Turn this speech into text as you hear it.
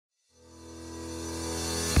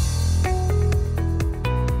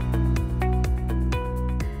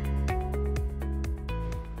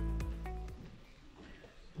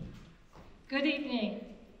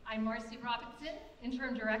Robertson,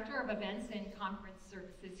 Interim Director of Events and Conference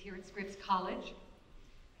Services here at Scripps College,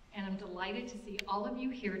 and I'm delighted to see all of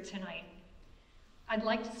you here tonight. I'd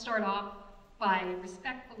like to start off by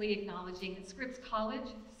respectfully acknowledging that Scripps College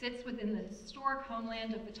sits within the historic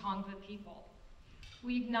homeland of the Tongva people.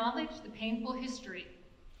 We acknowledge the painful history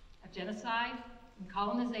of genocide and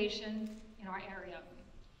colonization in our area.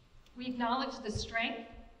 We acknowledge the strength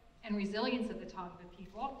and resilience of the Tongva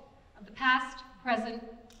people, of the past, present,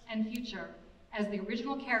 and future, as the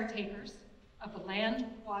original caretakers of the land,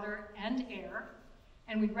 water, and air,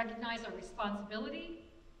 and we recognize our responsibility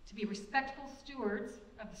to be respectful stewards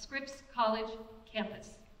of the Scripps College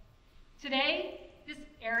campus. Today, this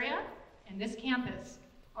area and this campus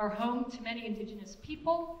are home to many Indigenous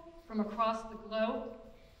people from across the globe,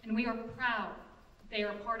 and we are proud that they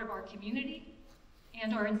are part of our community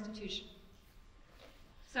and our institution.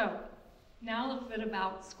 So, now a little bit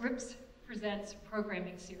about Scripps Presents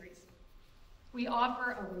programming series. We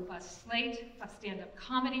offer a robust slate of stand-up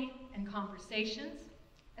comedy and conversations,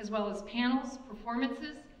 as well as panels,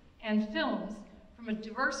 performances, and films from a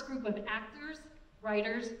diverse group of actors,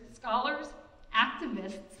 writers, scholars,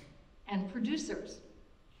 activists, and producers.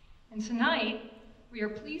 And tonight, we are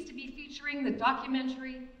pleased to be featuring the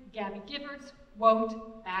documentary Gabby Giffords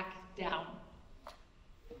Won't Back Down.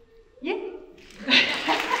 Yay!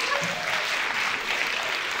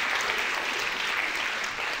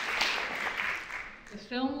 The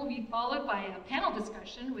film will be followed by a panel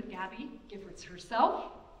discussion with Gabby Giffords herself,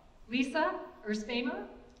 Lisa Erspamer,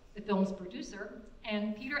 the film's producer,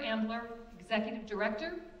 and Peter Ambler, Executive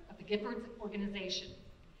Director of the Giffords organization.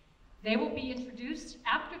 They will be introduced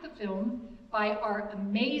after the film by our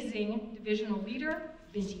amazing divisional leader,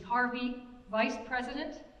 Binti Harvey, Vice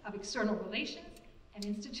President of External Relations and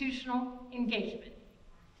Institutional Engagement.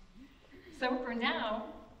 So for now,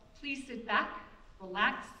 please sit back,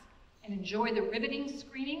 relax, and enjoy the riveting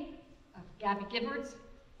screening of Gabby Giffords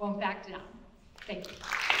Won't Back Down. Thank you.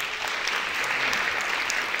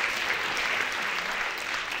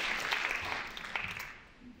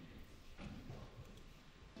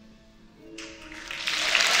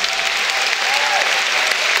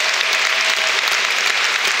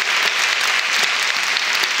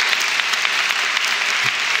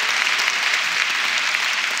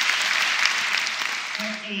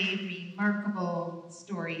 Remarkable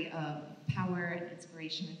story of power,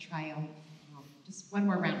 inspiration, and triumph. Just one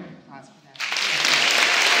more round of applause for that.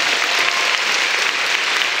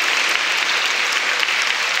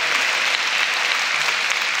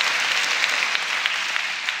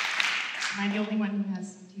 Am I the only one who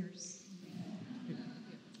has some tears?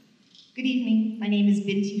 Good evening. My name is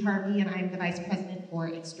Binti Harvey, and I am the Vice President for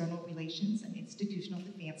External Relations and Institutional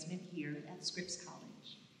Advancement here at Scripps College.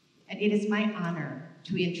 And it is my honor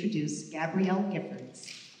to introduce Gabrielle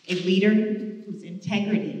Giffords, a leader whose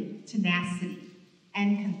integrity, tenacity,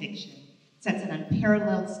 and conviction sets an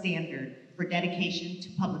unparalleled standard for dedication to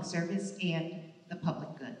public service and the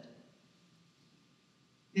public good.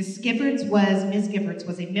 Ms. Giffords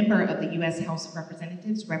was a member of the U.S. House of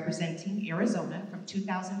Representatives representing Arizona from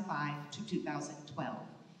 2005 to 2012,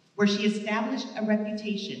 where she established a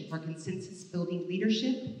reputation for consensus-building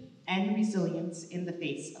leadership and resilience in the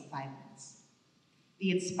face of violence.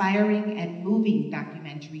 The inspiring and moving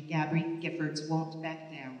documentary, Gabby Giffords Won't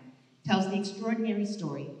Back Down, tells the extraordinary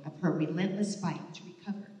story of her relentless fight to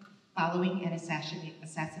recover following an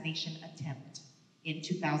assassination attempt in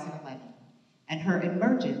 2011, and her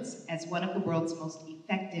emergence as one of the world's most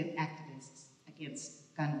effective activists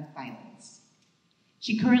against gun violence.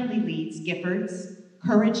 She currently leads Giffords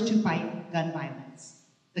Courage to Fight Gun Violence,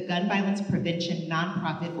 the gun violence prevention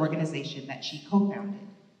nonprofit organization that she co-founded.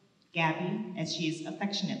 Gabby, as she is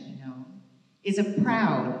affectionately known, is a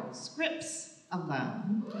proud Scripps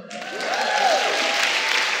alum from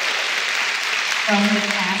the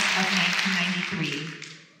class of 1993,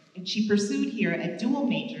 and she pursued here a dual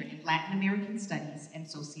major in Latin American Studies and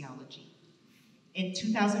Sociology. In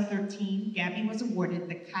 2013, Gabby was awarded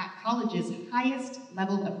the college's highest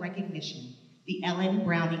level of recognition, the Ellen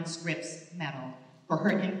Browning Scripps Medal, for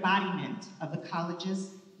her embodiment of the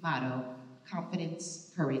college's motto,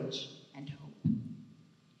 confidence, courage, and hope.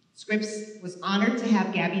 Scripps was honored to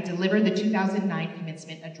have Gabby deliver the 2009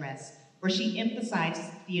 commencement address, where she emphasized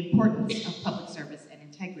the importance of public service and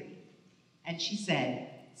integrity. And she said,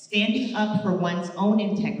 "Standing up for one's own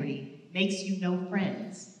integrity makes you no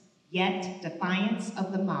friends, yet defiance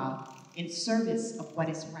of the mob in service of what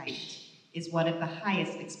is right is one of the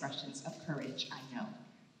highest expressions of courage I know."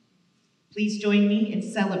 Please join me in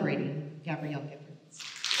celebrating Gabrielle Giffords.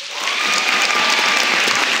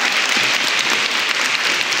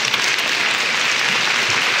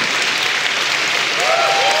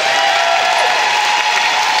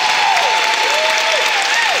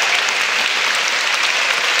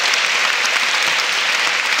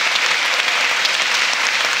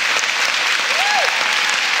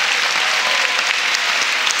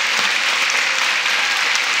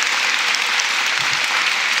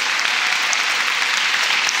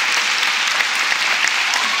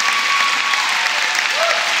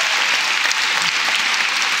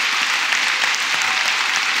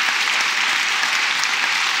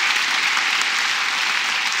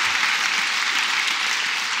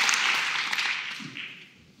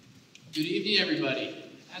 Good evening, everybody.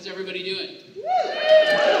 How's everybody doing?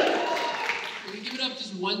 Can we give it up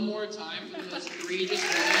just one more time for those courageous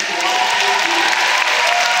women who walked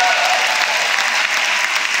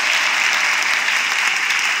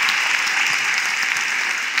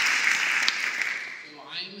So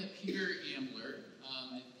I'm Peter Ambler.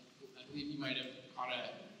 I believe you might have caught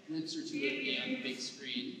a glimpse or two of me on the big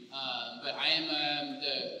screen. But I am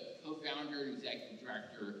the co-founder and executive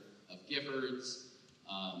director of Giffords.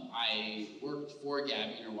 I worked for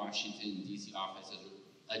Gabby in her Washington, D.C. office as a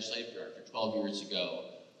legislative director 12 years ago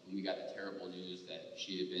when we got the terrible news that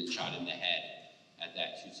she had been shot in the head at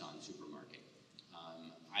that Tucson supermarket.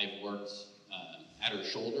 I've worked at her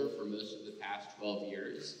shoulder for most of the past 12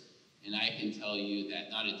 years, and I can tell you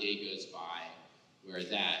that not a day goes by where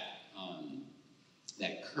that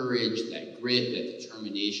courage, that grit, that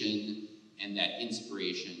determination, and that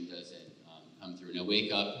inspiration doesn't come through. And I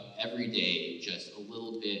wake up every day just a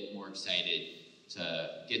little bit more excited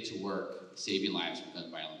to get to work saving lives from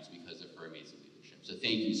gun violence because of her amazing leadership. So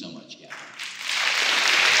thank you so much, Gabby.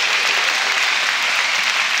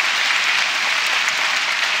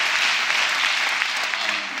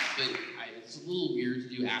 It's a little weird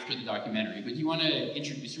to do after the documentary, but do you want to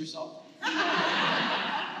introduce yourself?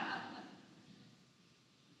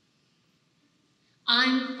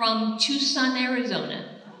 I'm from Tucson,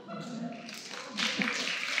 Arizona.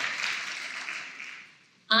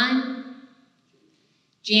 On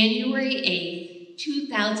January 8th,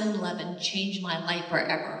 2011 changed my life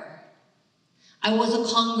forever. I was a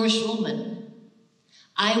congresswoman.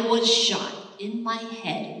 I was shot in my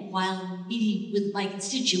head while meeting with my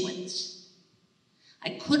constituents.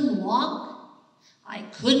 I couldn't walk. I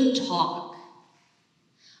couldn't talk.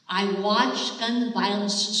 I watched gun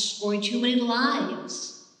violence destroy too many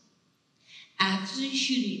lives. After the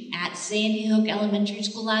shooting at Sandy Hook Elementary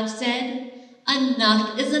School, I've said,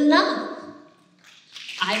 enough is enough.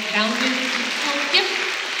 I founded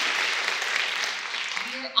Giffords.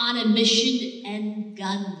 We're on a mission to end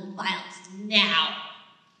gun violence now.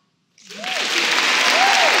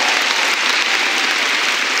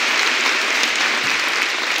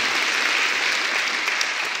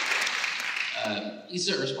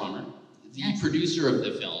 Lisa Erspamer, the producer of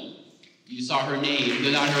the film. You saw her name,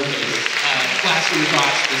 but not her face, plastered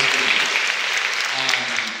across this screen.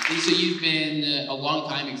 Lisa, you've been a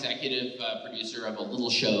longtime executive producer of a little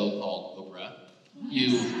show called Oprah.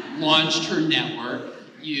 You launched her network.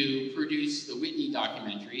 You produced the Whitney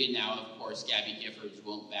documentary, and now, of course, Gabby Giffords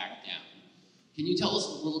Won't Back Down. Can you tell us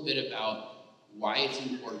a little bit about why it's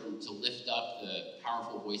important to lift up the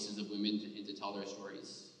powerful voices of women and to tell their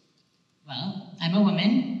stories? Well, I'm a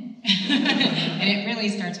woman, and it really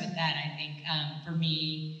starts with that. I think for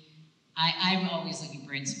me, I'm always looking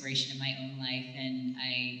for inspiration in my own life, and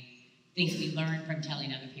I think we learn from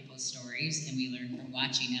telling other people's stories, and we learn from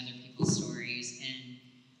watching other people's stories. And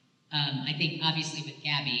I think, obviously, with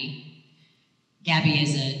Gabby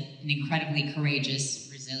is an incredibly courageous,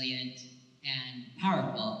 resilient, and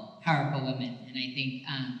powerful woman. And I think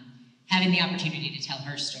having the opportunity to tell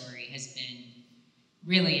her story has been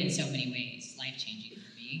really, in so many ways, life-changing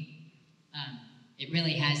for me. It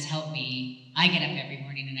really has helped me. I get up every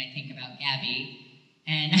morning and I think about Gabby,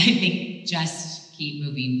 and I think just keep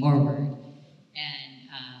moving forward. And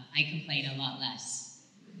I complain a lot less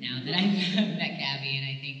now that I've met Gabby, and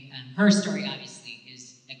I think her story obviously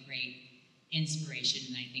is a great inspiration,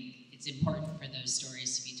 and I think it's important for those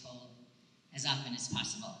stories to be told as often as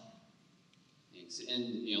possible. Thanks.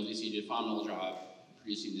 And Lisa, you did a phenomenal job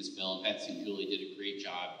producing this film. Betsy and Julie did a great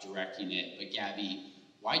job directing it. But Gabby,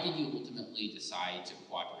 why did you ultimately decide to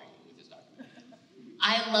cooperate with this documentary?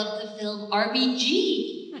 I love the film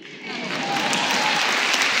RBG.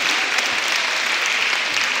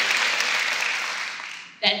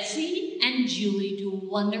 Betsy and Julie do a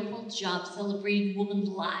wonderful job celebrating women's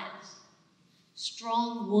lives.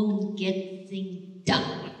 Strong women get things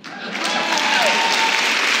done.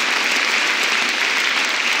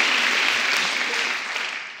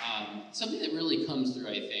 Something that really comes through,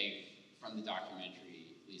 I think, from the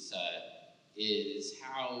documentary, Lisa, is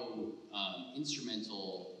how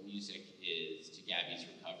instrumental music is to Gabby's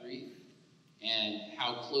recovery and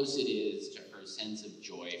how close it is to her sense of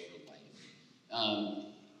joy for life.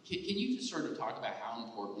 Can you just sort of talk about how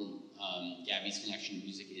important Gabby's connection to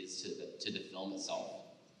music is to the film itself?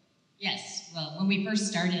 Yes, well, when we first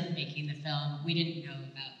started making the film, we didn't know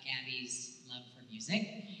about Gabby's love for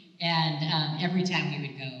music. And every time we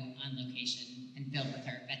would go on location and film with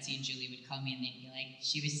her, Betsy and Julie would call me and they'd be like,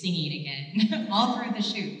 she was singing again all through the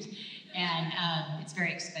shoot. And it's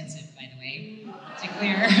very expensive, by the way, to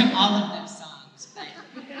clear all of those songs.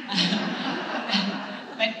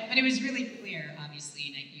 But it was really clear,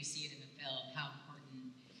 obviously, and you see it in the film, how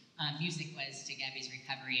important music was to Gabby's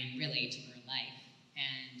recovery and really to her life.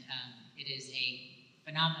 And it is a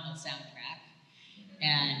phenomenal soundtrack.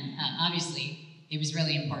 And obviously, it was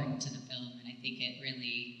really important to the film, and I think it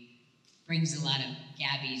really brings a lot of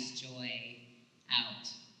Gabby's joy out.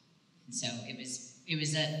 And so it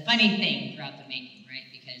was a funny thing throughout the making, right?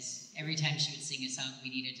 Because every time she would sing a song, we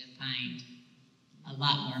needed to find a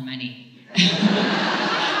lot more money.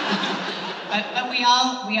 but we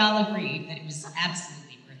all agreed that it was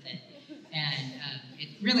absolutely worth it. And it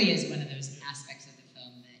really is one of those aspects of the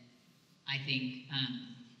film that I think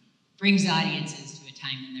brings audiences to a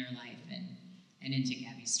time in their life and into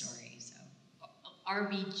Gabby's story. So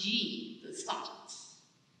RBG, the songs.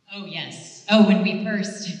 Oh yes. Oh, when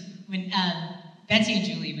Betsy and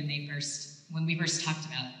Julie, when we first talked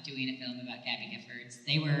about doing a film about Gabby Giffords,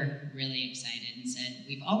 they were really excited and said,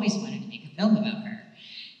 we've always wanted to make a film about her.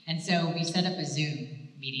 And so we set up a Zoom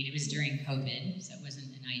meeting. It was during COVID, so it wasn't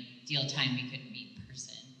an ideal time we couldn't meet in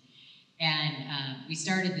person. And we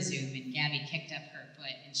started the Zoom, and Gabby kicked up her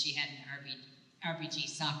foot, and she had an RBG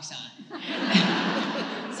socks on.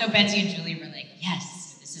 So Betsy and Julie were like,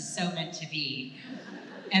 yes, this is so meant to be.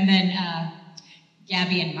 And then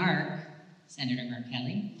Gabby and Mark, Senator Mark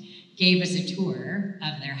Kelly, gave us a tour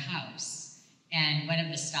of their house. And one of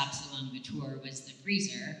the stops along the tour was the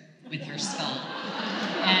freezer with her skull.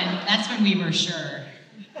 And that's when we were sure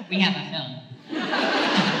we have a film.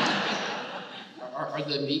 Are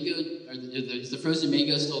the mango, is the frozen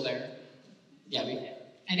mango still there? Gabby?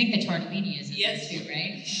 I think the tortellini is in Yes. there too,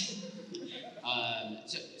 right?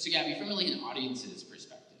 So Gabby, from like an audience's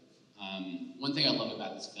perspective, one thing I love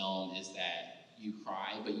about this film is that you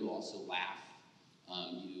cry, but you also laugh.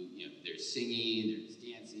 You know, there's singing, there's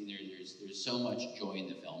dancing, there's so much joy in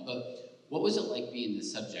the film. But what was it like being the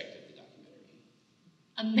subject of the documentary?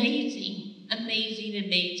 Amazing, amazing,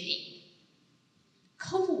 amazing.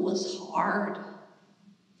 COVID was hard.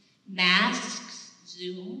 Masks,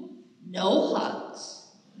 Zoom, no hugs.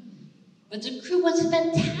 But the crew was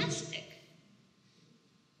fantastic.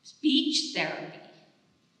 Speech therapy,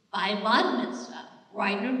 by bar mitzvah,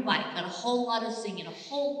 riding a bike, and a whole lot of singing,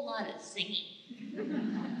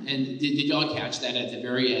 And did y'all catch that at the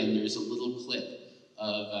very end? There's a little clip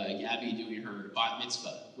of Gabby doing her bat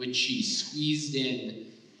mitzvah, which she squeezed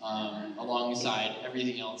in alongside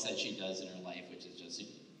everything else that she does in her life, which is just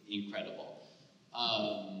incredible.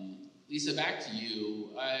 Lisa, back to you.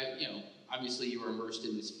 You know, obviously you were immersed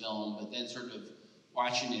in this film, but then sort of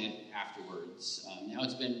watching it afterwards. Now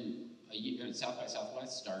it's been a year. South by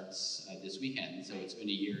Southwest starts this weekend, so it's been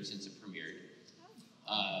a year since it premiered.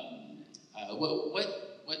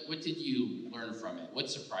 What did you learn from it? What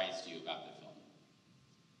surprised you about the film?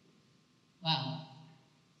 Wow.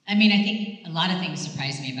 I mean, I think a lot of things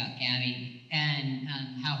surprised me about Gabby and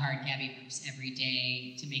how hard Gabby works every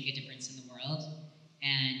day to make a difference in the world.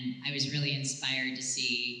 And I was really inspired to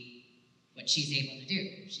see what she's able to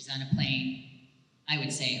do. She's on a plane, I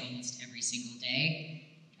would say, almost every single day.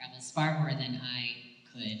 Travels far more than I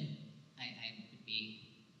could.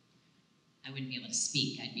 I wouldn't be able to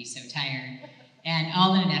speak. I'd be so tired. And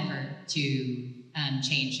all in an effort to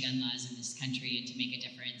change gun laws in this country and to make a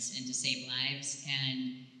difference and to save lives.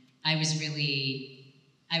 And I was really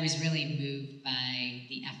moved by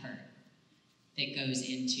the effort that goes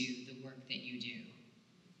into the work that you do.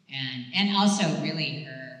 And also really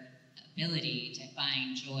her ability to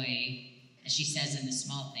find joy, as she says, in the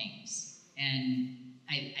small things. And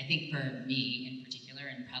I think for me in particular,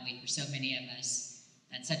 and probably for so many of us,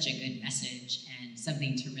 that's such a good message and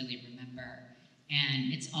something to really remember.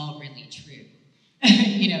 And it's all really true.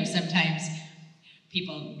 You know, sometimes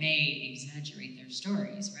people may exaggerate their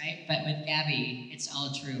stories, right? But with Gabby, it's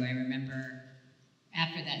all true. I remember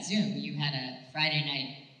after that Zoom, you had a Friday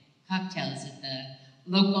night cocktails at the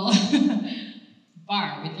local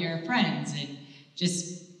bar with your friends and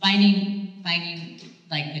just finding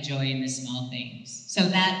like the joy in the small things. So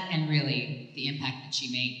that, and really the impact that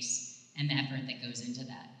she makes and the effort that goes into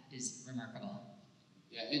that is remarkable.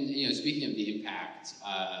 Yeah, and you know, speaking of the impact,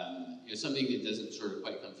 you know, something that doesn't sort of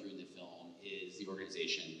quite come through in the film is the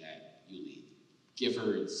organization that you lead.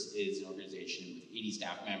 Giffords is an organization with 80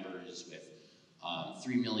 staff members, with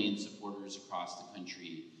 3 million supporters across the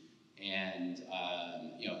country, and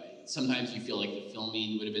you know, sometimes you feel like the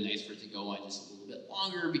filming would have been nice for it to go on just a little bit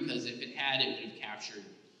longer, because if it had, it would have captured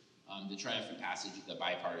the triumphant passage of the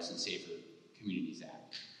Bipartisan Safer Communities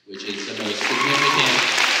Act, which is the most significant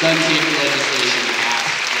gun safety legislation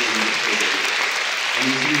passed in the state, and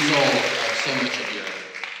is the result of so much of your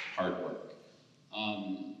hard work.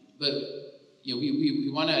 But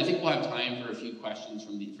we want to. I think we'll have time for a few questions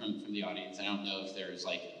from the audience. I don't know if there's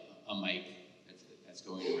like a mic that's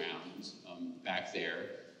going around back there.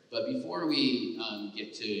 But before we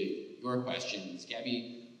get to your questions,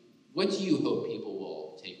 Gabby, what do you hope people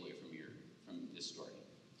will take away from this story?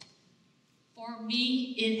 For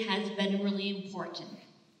me, it has been really important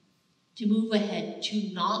to move ahead,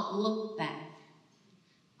 to not look back.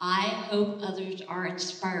 I hope others are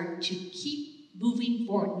inspired to keep moving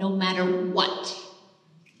forward no matter what.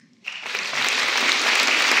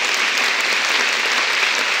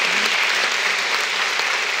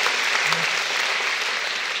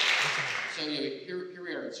 So here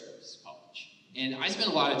we are at Scripps College. And I spent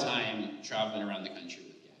a lot of time traveling around the country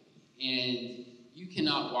with Gabby. And you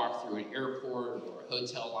cannot walk through an airport or a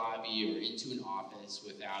hotel lobby or into an office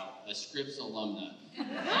without a Scripps alumna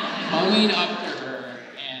coming up to her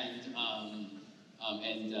and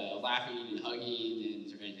laughing and hugging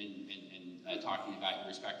and talking about your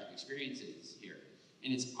respective experiences here.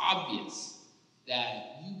 And it's obvious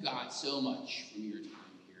that you got so much from your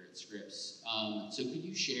time here at Scripps. So could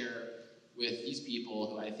you share with these people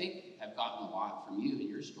who I think have gotten a lot from you and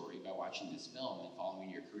your story by watching this film and following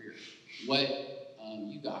your career, what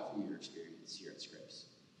you got from your experience here at Scripps?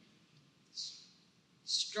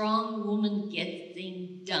 Strong woman gets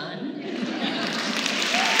things done.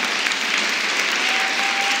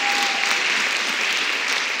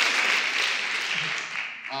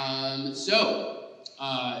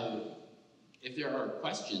 If there are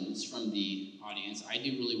questions from the audience, I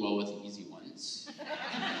do really well with the easy ones.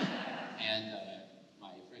 And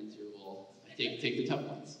my friends here will take the tough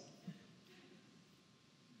ones.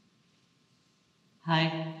 Hi,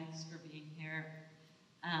 thanks for being here.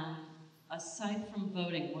 Aside from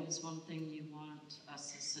voting, what is one thing you want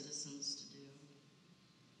us as citizens to do?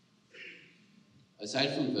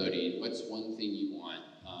 Aside from voting, what's one thing you want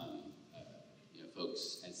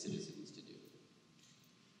folks as citizens to do?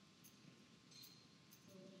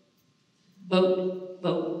 Vote,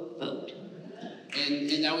 vote, vote.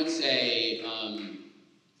 And I would say,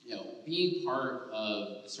 being part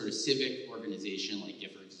of a sort of civic organization like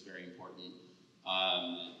Giffords is very important.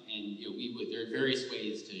 There are various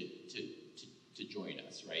ways to join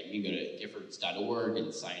us, right? You can go to giffords.org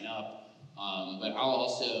and sign up. But I'll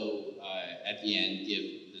also, at the end,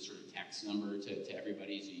 give the sort of text number to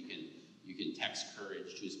everybody, so you can text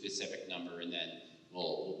courage to a specific number, and then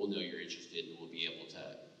we'll know you're interested, and we'll be able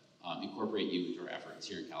to incorporate you into our efforts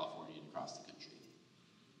here in California and across the country.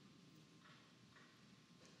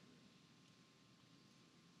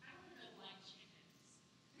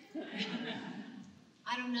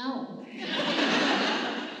 I don't know.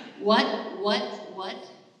 What?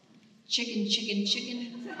 Chicken, chicken,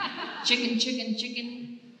 chicken. Chicken, chicken,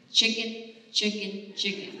 chicken. Chicken, chicken,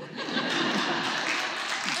 chicken.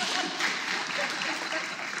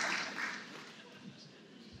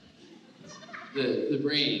 The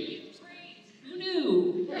brain. Who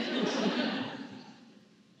knew?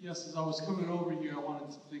 Yes, as I was coming over here, I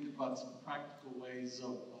wanted to think about some practical ways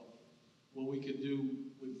of what we could do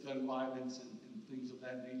with gun violence and things of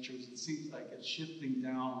that nature. It seems like it's shifting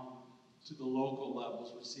down to the local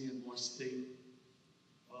levels. We're seeing more state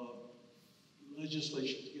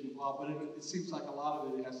legislation to get involved, but it seems like a lot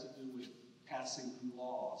of it has to do with passing new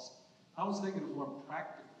laws. I was thinking of more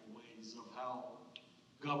practical ways of how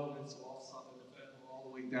governments of all Southern the federal, all the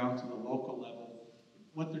way down to the local level,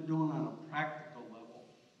 what they're doing on a practical level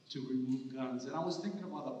to remove guns. And I was thinking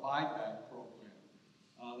about the buyback program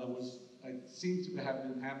that seemed to have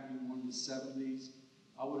been happening more in the 70s.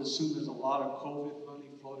 I would assume there's a lot of COVID money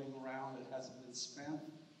floating around that hasn't been spent,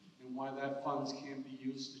 and why that funds can be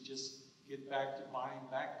used to just get back to buying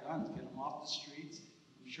back guns, get them off the streets.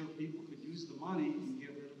 I'm sure people could use the money and get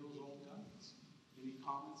rid of those old guns. Any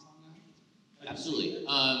comments on that? Absolutely.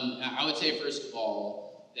 I would say, first of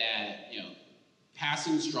all, that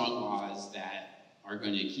passing strong laws that are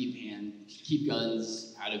going to keep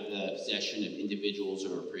guns out of the possession of individuals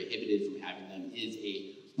who are prohibited from having them is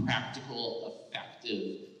a practical,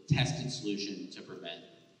 effective, tested solution to prevent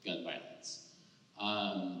gun violence.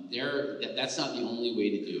 That's not the only way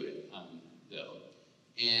to do it, though.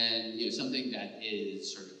 And something that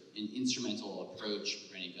is sort of an instrumental approach to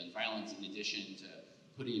preventing gun violence, in addition to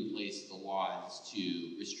putting in place the laws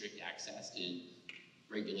to restrict access and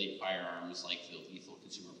regulate firearms like the lethal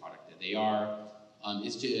consumer product that they are,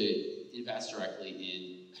 is to invest directly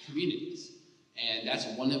in communities. And that's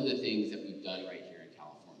one of the things that we've done right here in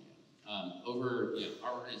California.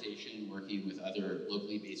 Our organization, working with other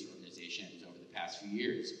locally based organizations over the past few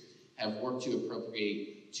years, have worked to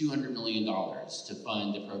appropriate $200 million to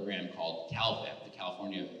fund a program called CalVIP, the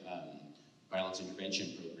California Violence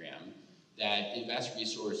Intervention Program, that invests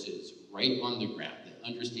resources right on the ground, that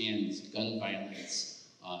understands gun violence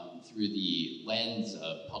through the lens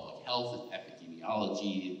of public health and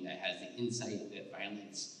epidemiology, that has the insight that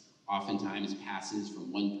violence oftentimes passes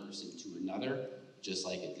from one person to another, just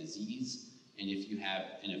like a disease. And if you have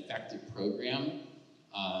an effective program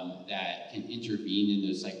that can intervene in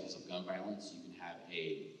those cycles of gun violence, you can have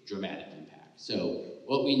a dramatic impact. So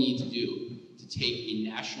what we need to do to take a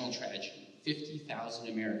national tragedy, 50,000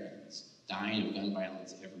 Americans dying of gun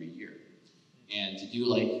violence every year, and to do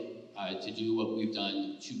what we've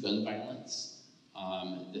done to gun violence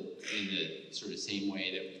in the sort of same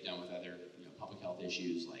way that we've done with other public health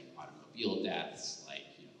issues like automobile deaths, like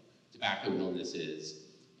tobacco illnesses,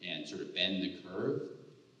 and sort of bend the curve,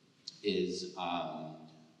 is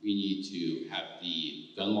we need to have the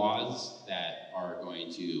gun laws that are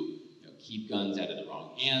going to keep guns out of the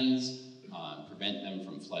wrong hands, prevent them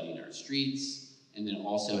from flooding our streets, and then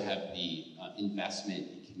also have the investment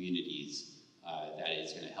in communities that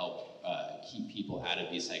is going to help keep people out of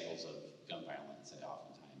these cycles of gun violence that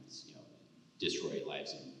oftentimes destroy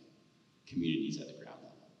lives in communities at the ground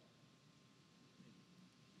level.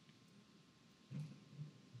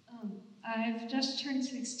 I've just turned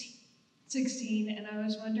 16, and I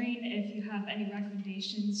was wondering if you have any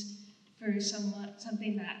recommendations for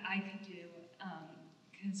something that I could do,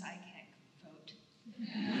 because I can't vote.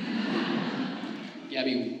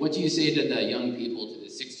 Gabby, what do you say to the young people, to the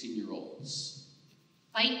 16-year-olds?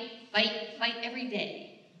 Fight, fight, fight every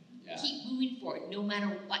day. Yeah. Keep moving forward, no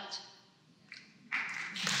matter what.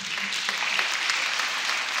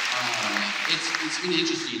 It's been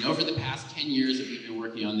interesting. Over the past 10 years that we've been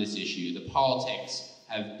working on this issue, the politics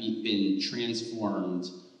have been transformed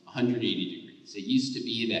 180 degrees. It used to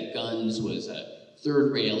be that guns was a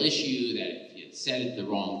third rail issue, that if you had said the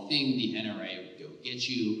wrong thing, the NRA would go get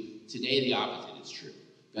you. Today, the opposite is true.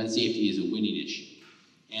 Gun safety is a winning issue.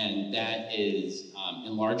 And that is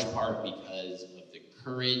in large part because of the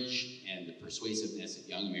courage and the persuasiveness of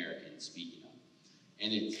young Americans speaking up.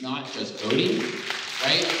 And it's not just voting,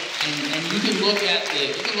 right? And you can look at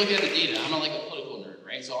the data. I'm not like a political nerd,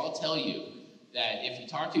 right? So I'll tell you that if you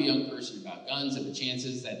talk to a young person about guns, that the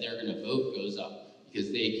chances that they're going to vote goes up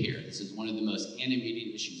because they care. This is one of the most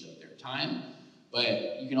animated issues of their time.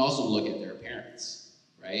 But you can also look at their parents,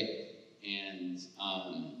 right? And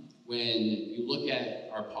when you look at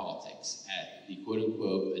our politics, at the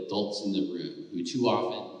quote-unquote adults in the room, who too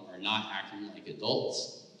often are not acting like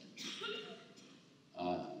adults,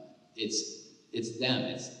 it's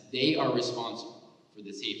them. They are responsible for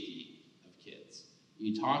the safety of kids.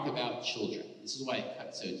 You talk about children. This is why it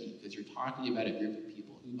cuts so deep, because you're talking about a group of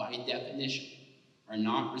people who, by definition, are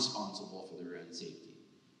not responsible for their own safety.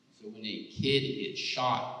 So when a kid is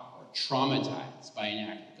shot or traumatized by an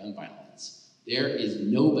act of gun violence, there is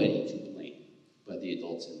nobody to blame but the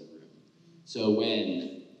adults in the room. So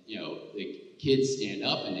when the kids stand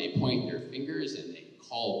up and they point their fingers and they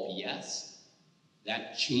call BS,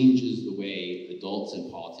 that changes the way adults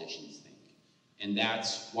and politicians think. And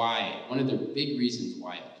that's why, one of the big reasons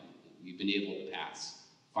why we've been able to pass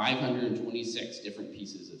 526 different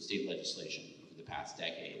pieces of state legislation over the past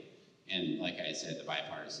decade. And like I said, the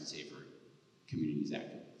Bipartisan Safer Communities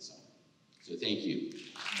Act over the summer. So thank you.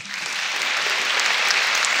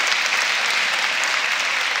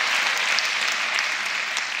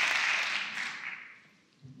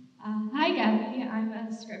 Hi, Gabby. I'm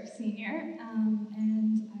a Scripps senior, and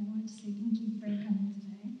I wanted to say thank you for coming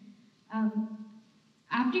today.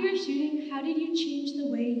 After your shooting, how did you change the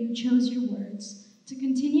way you chose your words to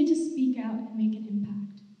continue to speak out and make an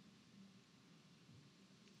impact?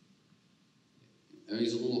 It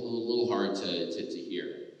was a little hard to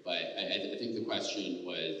hear, but I think the question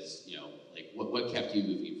was, what kept you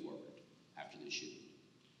moving forward after the shooting?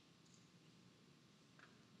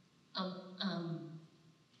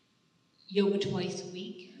 Yoga twice a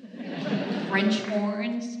week, French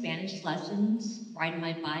horn, Spanish lessons, riding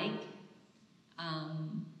my bike,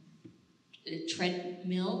 a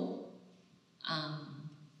treadmill,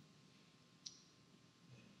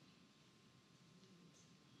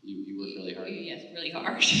 You work really hard? Yes, really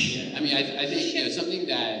hard. Yeah. I mean, I think something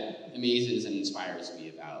that amazes and inspires me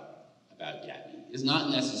about Gabby is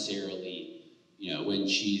not necessarily when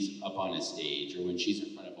she's up on a stage or when she's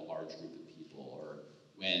in front of a large group of people or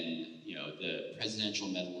when the Presidential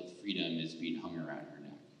Medal of Freedom is being hung around her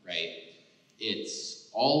neck, right? It's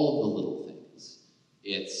all of the little things.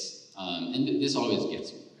 It's and this always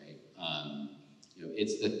gets me, right?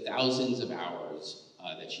 It's the thousands of hours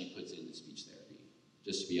that she puts into speech therapy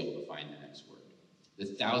just to be able to find the next word. The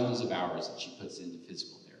thousands of hours that she puts into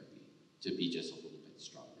physical therapy to be just a little bit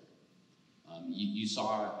stronger. you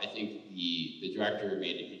saw, I think the director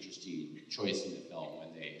made an interesting choice in the film when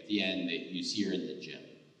at the end, you see her in the gym,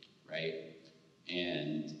 right?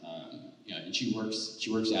 And and she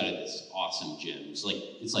works out at this awesome gym. It's like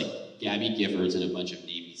Gabby Giffords and a bunch of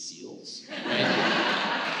Navy SEALs, right?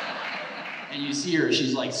 And you see her,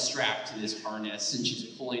 she's like strapped to this harness and she's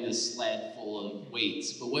pulling a sled full of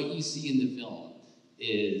weights. But what you see in the film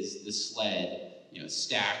is the sled,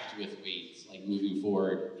 stacked with weights, like moving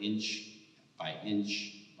forward inch by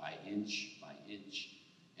inch by inch by inch.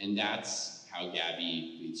 And that's how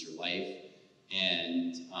Gabby leads her life.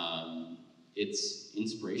 And it's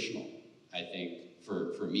inspirational, I think,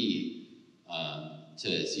 for me,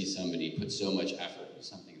 to see somebody put so much effort into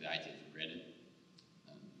something that I take for granted.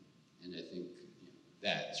 And I think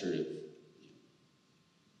that sort of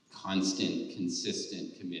constant,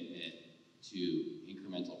 consistent commitment to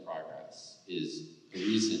incremental progress is the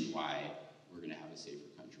reason why we're going to have a safer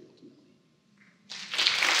country ultimately.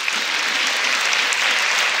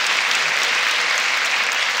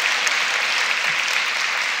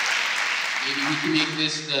 Maybe we can make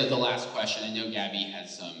this the last question. I know Gabby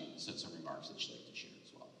has some remarks that she'd like to share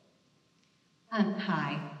as well.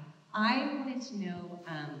 Hi. I wanted to know,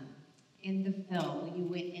 in the film, when you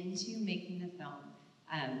went into making the film,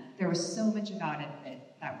 there was so much about it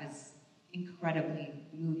that was incredibly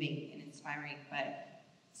moving and inspiring, but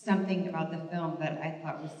something about the film that I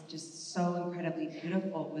thought was just so incredibly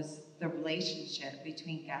beautiful was the relationship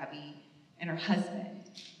between Gabby and her husband.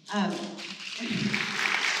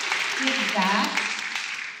 Did that,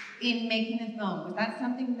 in making the film, was that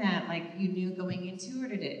something that you knew going into, or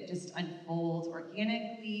did it just unfold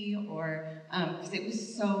organically, or because it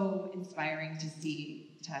was so inspiring to see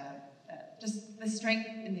just the strength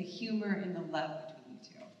and the humor and the love between you two?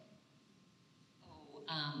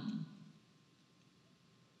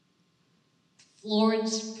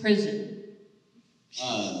 Florence prison.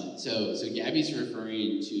 So Gabby's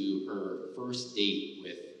referring to her first date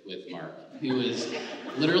with Mark, who was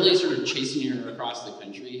literally sort of chasing her across the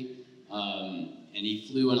country. And he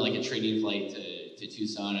flew on a training flight to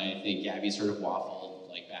Tucson. And I think Gabby sort of waffled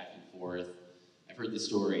back and forth. I've heard the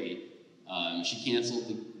story. She canceled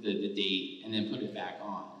the date and then put it back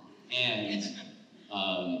on. And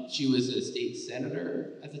she was a state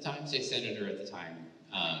senator at the time.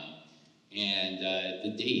 And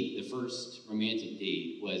the first romantic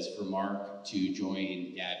date was for Mark to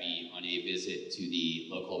join Gabby on a visit to the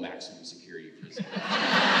local maximum security prison.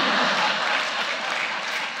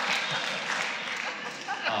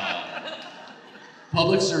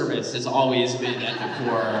 Public service has always been at the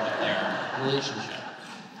core of their relationship.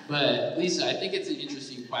 But Lisa, I think it's an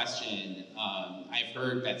interesting question. I've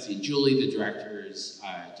heard Betsy and Julie, the directors,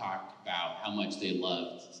 talk about how much they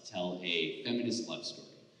loved to tell a feminist love story.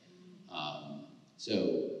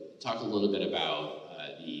 So talk a little bit about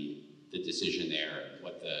the decision there,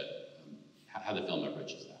 how the film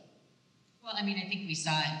approaches that. Well, I think we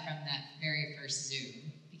saw it from that very first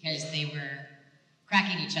Zoom, because they were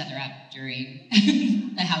cracking each other up during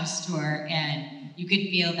the house tour, and you could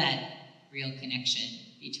feel that real connection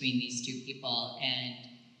between these two people. And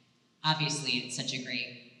obviously it's such a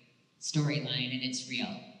great storyline, and it's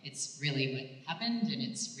real. It's really what happened, and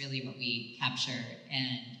it's really what we captured.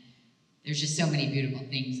 And there's just so many beautiful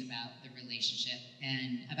things about the relationship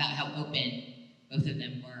and about how open both of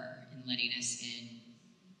them were in letting us in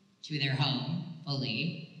to their home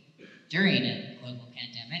fully during a global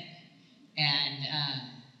pandemic, and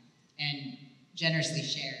generously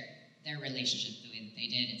shared their relationship the way that they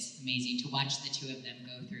did. It's amazing to watch the two of them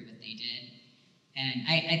go through what they did. And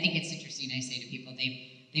I think it's interesting. I say to people,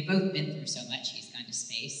 they've both been through so much. He's gone to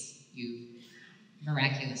space. You've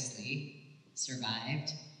miraculously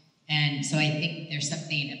survived. And so I think there's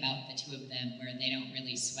something about the two of them where they don't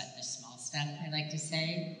really sweat the small stuff, I like to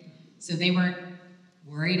say. So they weren't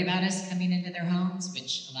worried about us coming into their homes,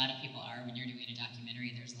 which a lot of people are when you're doing a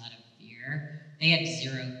documentary. There's a lot of fear. They had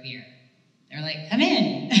zero fear. They're like, come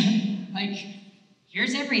in.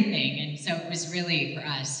 Here's everything. And so it was really, for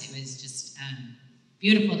us, it was just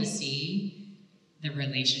beautiful to see the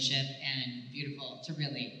relationship, and beautiful to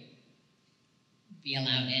really be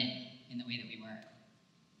allowed in the way that we were.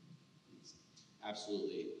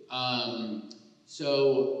 Absolutely.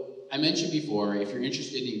 So I mentioned before, if you're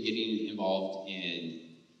interested in getting involved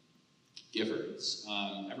in Giffords,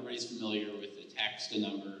 everybody's familiar with the text and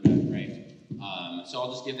number, right? So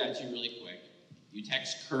I'll just give that to you really quick. You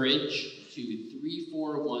text COURAGE to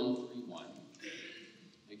 34131.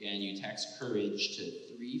 Again, you text COURAGE to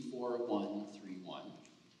 34131.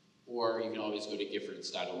 Or you can always go to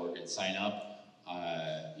giffords.org and sign up.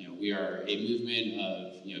 We are a movement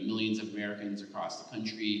of millions of Americans across the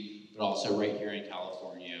country, but but also right here in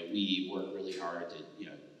California, we work really hard to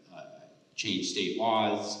change state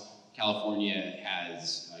laws. California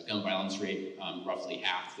has a gun violence rate roughly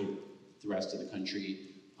half the rest of the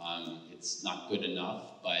country. It's not good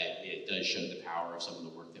enough, but it does show the power of some of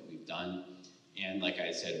the work that we've done. And like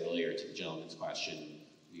I said earlier to the gentleman's question,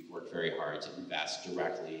 we've worked very hard to invest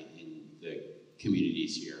directly in the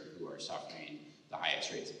communities here who are suffering the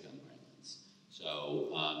highest rates of gun violence.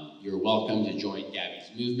 So you're welcome to join Gabby's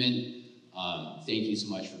movement. Thank you so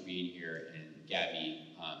much for being here. And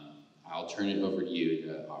Gabby, I'll turn it over to you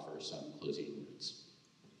to offer some closing words.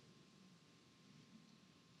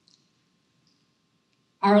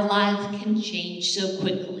 Our lives can change so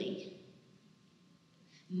quickly.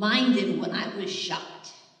 Mine did when I was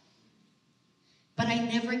shot. But I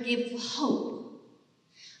never gave up hope.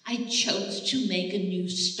 I chose to make a new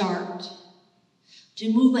start,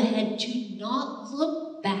 to move ahead, to not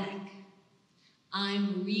look back.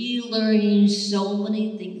 I'm relearning so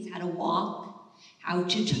many things, how to walk, how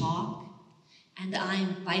to talk, and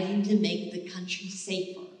I'm fighting to make the country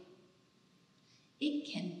safer.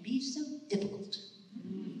 It can be so difficult.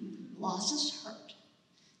 Losses hurt.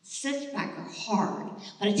 Setbacks are hard,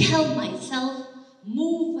 but I tell myself,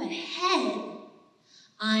 move ahead.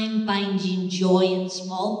 I'm finding joy in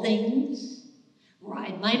small things.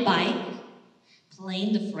 Ride my bike,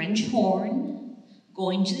 playing the French horn,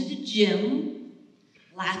 going to the gym,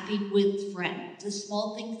 laughing with friends. The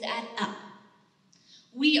small things add up.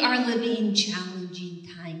 We are living in challenging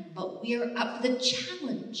times, but we are up for the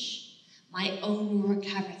challenge. My own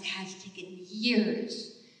recovery has taken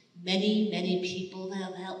years. Many, many people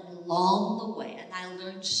have helped me along the way, and I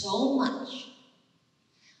learned so much.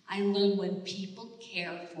 I learned when people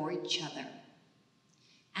care for each other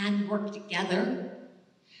and work together,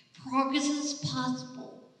 progress is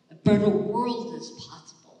possible, a better world is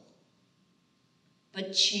possible.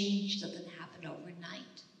 But change doesn't happen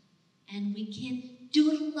overnight, and we can't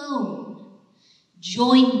do it alone.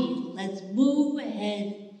 Join me, let's move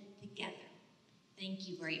ahead together. Thank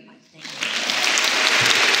you very much. Thank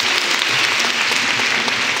you.